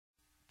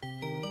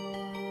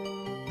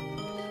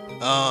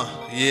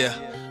Yeah,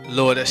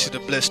 Lord, that shit a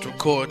blessed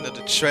recording of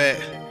the track.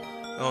 You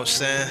know what I'm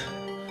saying?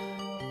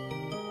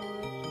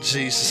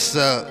 Jesus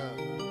up.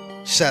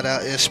 Shout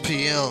out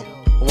SPM.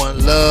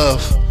 One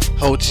love.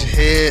 Hold your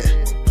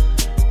head.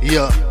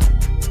 Yeah.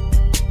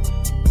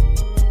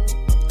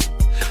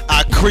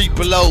 I creep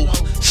below.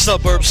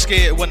 Suburb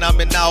scared when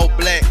I'm in all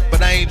black,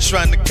 but I ain't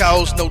trying to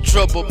cause no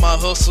trouble. My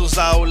hustle's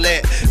all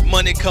that.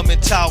 Money coming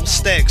tall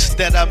stacks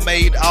that I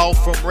made all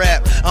from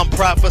rap. I'm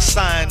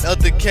prophesying,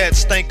 other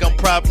cats think I'm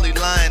probably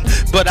lying,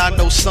 but I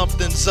know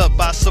something's up.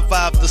 I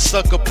survived the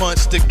sucker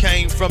punch that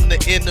came from the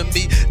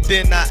enemy,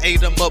 then I ate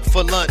them up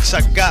for lunch.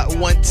 I got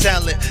one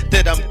talent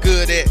that I'm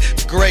good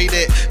at, great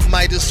at,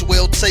 might as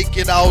well take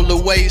it all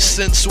away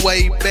since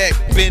way back.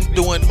 Been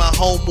doing my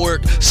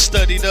homework,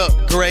 studied up,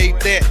 grade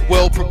that,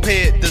 well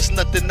prepared. There's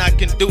nothing I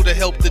can do to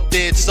help the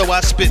dead, so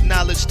I spit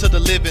knowledge to the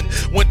living.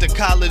 Went to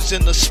college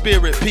in the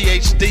spirit,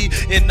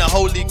 PhD in the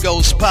Holy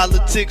Ghost,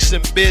 politics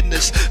and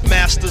business,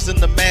 masters in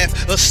the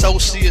math,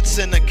 associates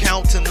in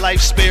accounting.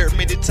 Life spared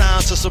many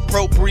times, it's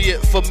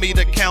appropriate for me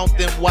to count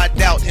them. Why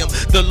doubt him?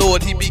 The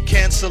Lord, he be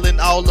canceling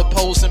all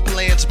opposing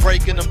plans,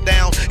 breaking them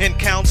down and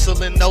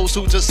counseling those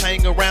who just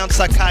hang around.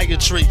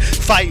 Psychiatry,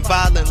 fight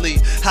violently,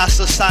 high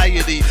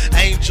society,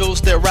 angels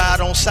that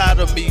ride on side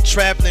of me,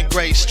 traveling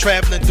grace,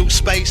 traveling through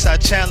space. I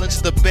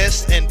challenge the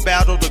best and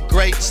battle the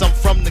greats. I'm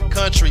from the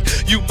country.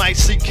 You might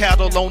see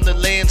cattle on the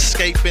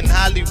landscape in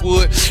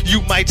Hollywood.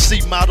 You might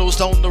see models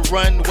on the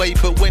runway,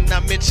 but when I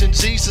mention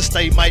Jesus,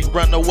 they might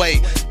run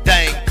away.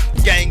 Dang,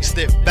 gangs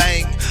that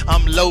bang.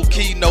 I'm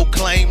low-key, no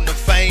claim to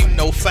fame,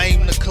 no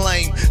fame to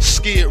claim.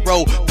 Skid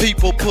row,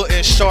 people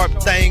putting sharp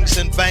things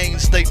in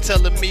veins. They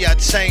telling me I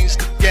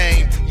changed the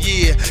game.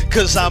 Yeah,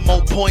 cause I'm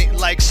on point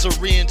like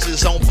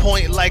syringes, on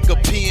point like a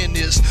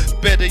pianist.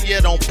 Better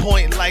yet, on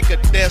point like a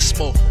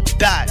decimal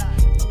dot.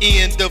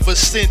 End of a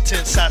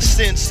sentence, I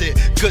sense it.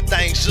 Good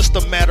things just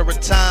a matter of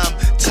time.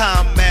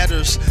 Time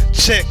matters.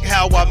 Check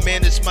how I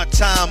manage my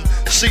time.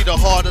 See, the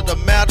heart of the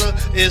matter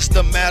is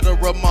the matter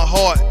of my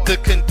heart, the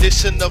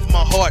condition of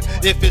my heart.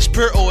 If it's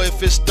pure or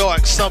if it's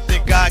dark,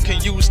 something God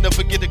can use.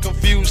 Never get it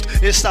confused.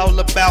 It's all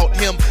about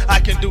him. I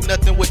can do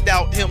nothing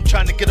without him.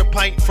 Trying to get a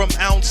pint from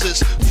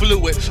ounces,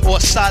 fluid or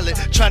solid.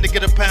 Trying to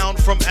get a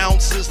pound from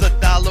ounces, a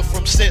dollar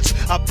from cents.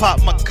 I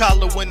pop my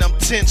collar when I'm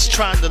tense,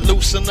 trying to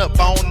loosen up.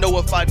 I don't know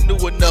if I knew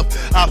enough.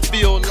 I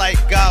feel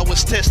like God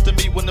was testing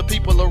me when the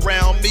people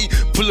around me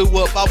blew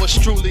up. I was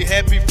truly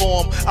happy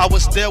for them. I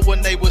was there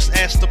when they was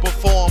asked to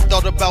perform.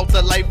 Thought about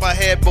the life I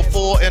had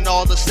before and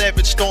all the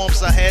savage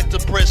storms I had to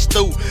press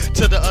through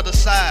to the other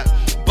side.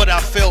 But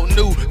I felt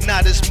new,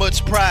 not as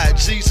much pride.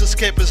 Jesus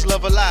kept his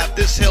love alive,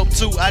 this helped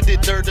too. I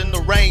did dirt in the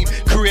rain,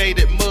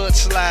 created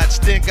mudslides,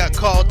 then got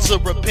called to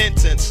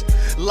repentance.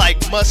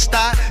 Like must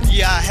I?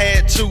 Yeah, I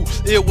had to.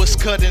 It was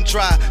cut and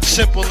dry,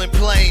 simple and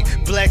plain,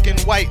 black and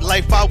white.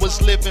 Life I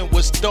was living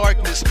was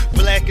darkness,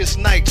 black as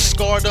night.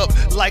 Scarred up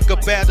like a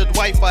battered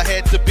wife, I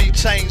had to be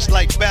changed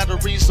like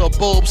batteries or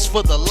bulbs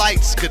for the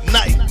lights. Good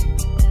night.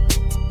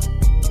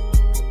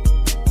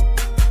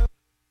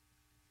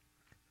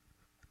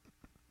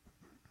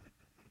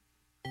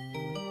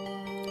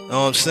 Know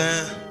what I'm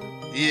saying?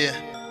 Yeah.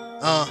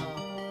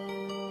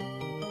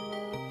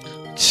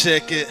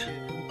 Check it.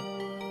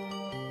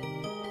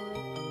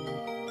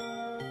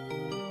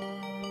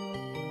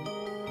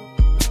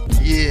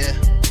 Yeah.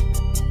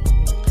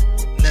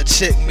 Now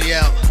check me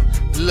out.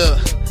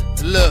 Look.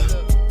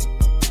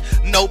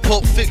 No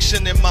Pulp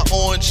Fiction in my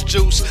orange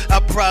juice. I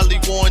probably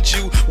warned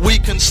you, we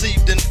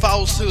conceived in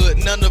falsehood.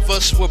 None of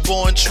us were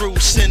born true.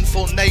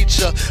 Sinful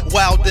nature,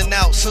 wilding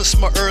out since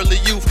my early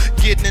youth.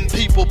 Getting in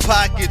people's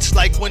pockets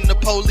like when the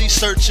police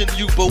searching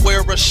you.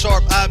 Beware of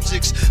sharp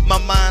objects. My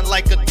mind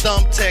like a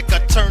thumbtack,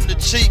 I turn the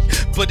cheek.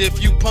 But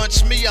if you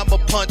punch me, I'ma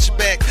punch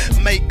back.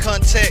 Make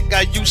contact,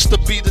 I used to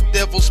be the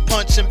devil's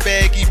punching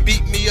bag. He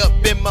beat me up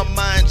in my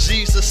mind.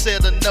 Jesus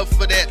said enough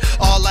of that.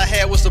 All I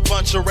had was a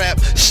bunch of rap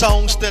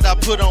songs that I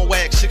put on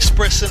wax,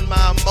 expressing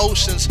my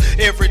emotions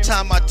every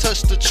time I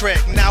touch the track.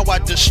 Now I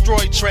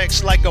destroy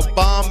tracks like a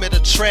bomb at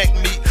a track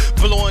meet.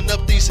 Blowing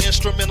up these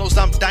instrumentals,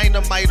 I'm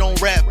dynamite on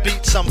rap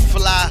beats. I'm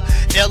fly,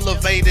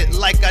 elevated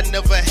like I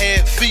never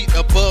had feet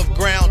above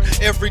ground.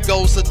 Every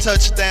goal's a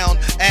touchdown.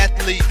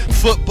 Athlete,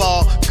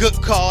 football, good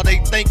call. They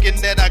thinking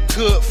that I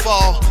could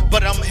fall,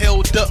 but I'm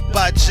held up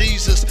by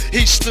Jesus.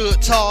 He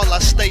stood tall. I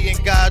stay in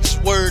God's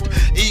word,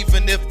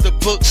 even if the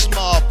book's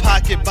small.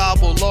 Pocket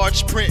Bible,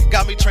 large print,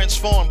 got me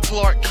transformed.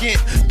 Clark Kent,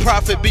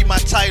 prophet be my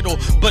title,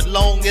 but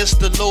long as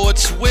the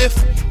Lord's with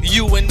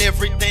you and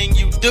everything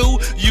you do,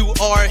 you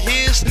are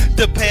his.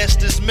 The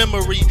past is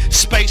memory,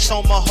 space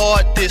on my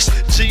hard disk.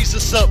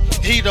 Jesus up,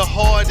 he the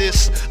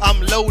hardest.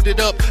 I'm loaded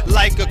up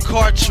like a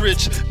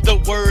cartridge.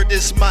 The word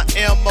is my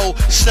ammo.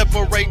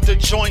 Separate the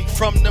joint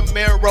from the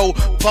marrow,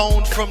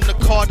 bone from the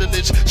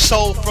cartilage,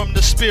 soul from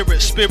the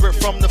spirit, spirit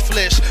from the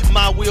flesh.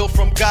 My will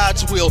from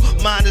God's will.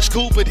 Mine is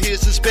cool, but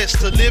his is best.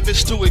 To live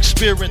is to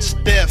experience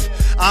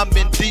death. I'm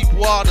in deep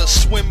water,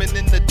 swimming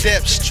in the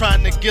depths,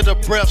 trying to get a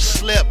breath.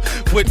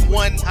 Slept with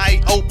one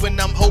eye open.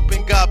 I'm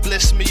hoping God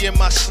bless me in in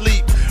my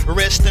sleep.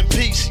 Rest in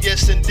peace,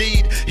 yes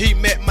indeed. He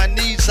met my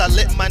needs, I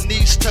let my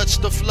knees touch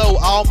the flow.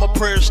 All my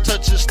prayers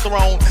touch his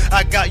throne.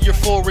 I got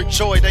euphoric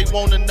joy, they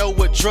wanna know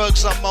what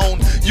drugs I'm on.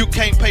 You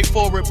can't pay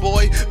for it,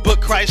 boy,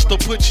 but Christ will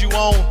put you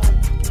on.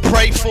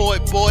 Pray for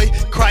it, boy.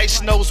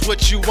 Christ knows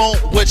what you want,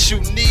 what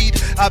you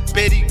need. I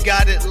bet he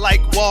got it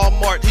like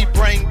Walmart. He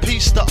bring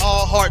peace to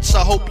all hearts.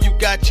 I hope you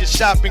got your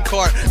shopping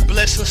cart.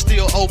 Blessings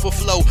still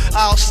overflow.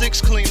 Aisle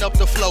 6 clean up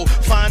the flow.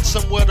 Find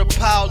somewhere to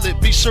pile it.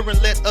 Be sure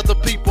and let other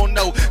people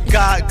know.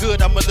 God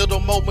good, I'm a little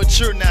more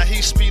mature now.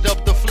 He speed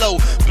up the flow.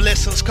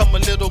 Blessings come a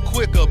little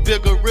quicker.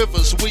 Bigger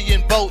rivers, we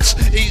in boats.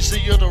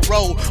 Easier to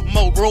row.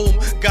 More room,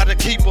 gotta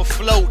keep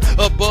afloat.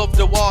 Above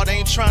the water,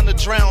 ain't trying to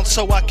drown,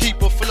 so I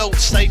keep afloat.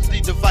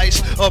 Safety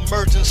device,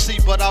 emergency,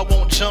 but I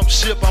won't jump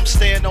ship. I'm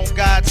staying on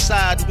God's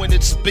side when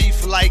it's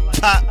beef like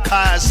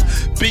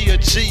Popeyes. Be a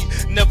G,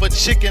 never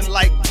chicken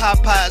like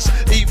Popeyes.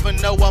 Even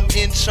though I'm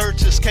in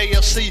churches,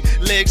 KFC,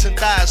 legs and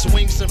thighs,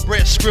 wings and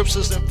breasts,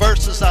 scriptures and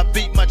verses. I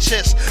beat my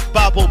chest,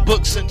 Bible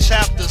books and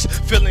chapters.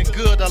 Feeling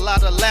good, a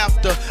lot of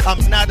laughter.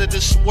 I'm not of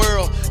this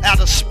world,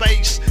 outer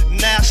space,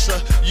 NASA,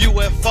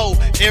 UFO,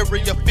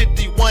 Area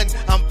 51.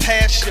 I'm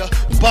past ya,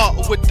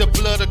 bought with the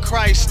blood of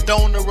Christ,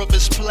 donor of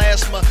his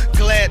plasma.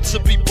 Glad to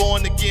be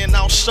born again.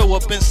 I'll show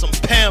up in some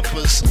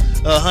Pampers.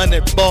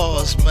 100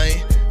 bars, man.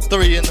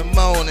 3 in the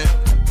morning.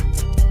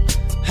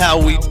 How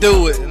we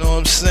do it, you know what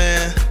I'm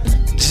saying?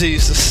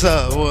 Jesus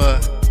up,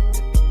 what?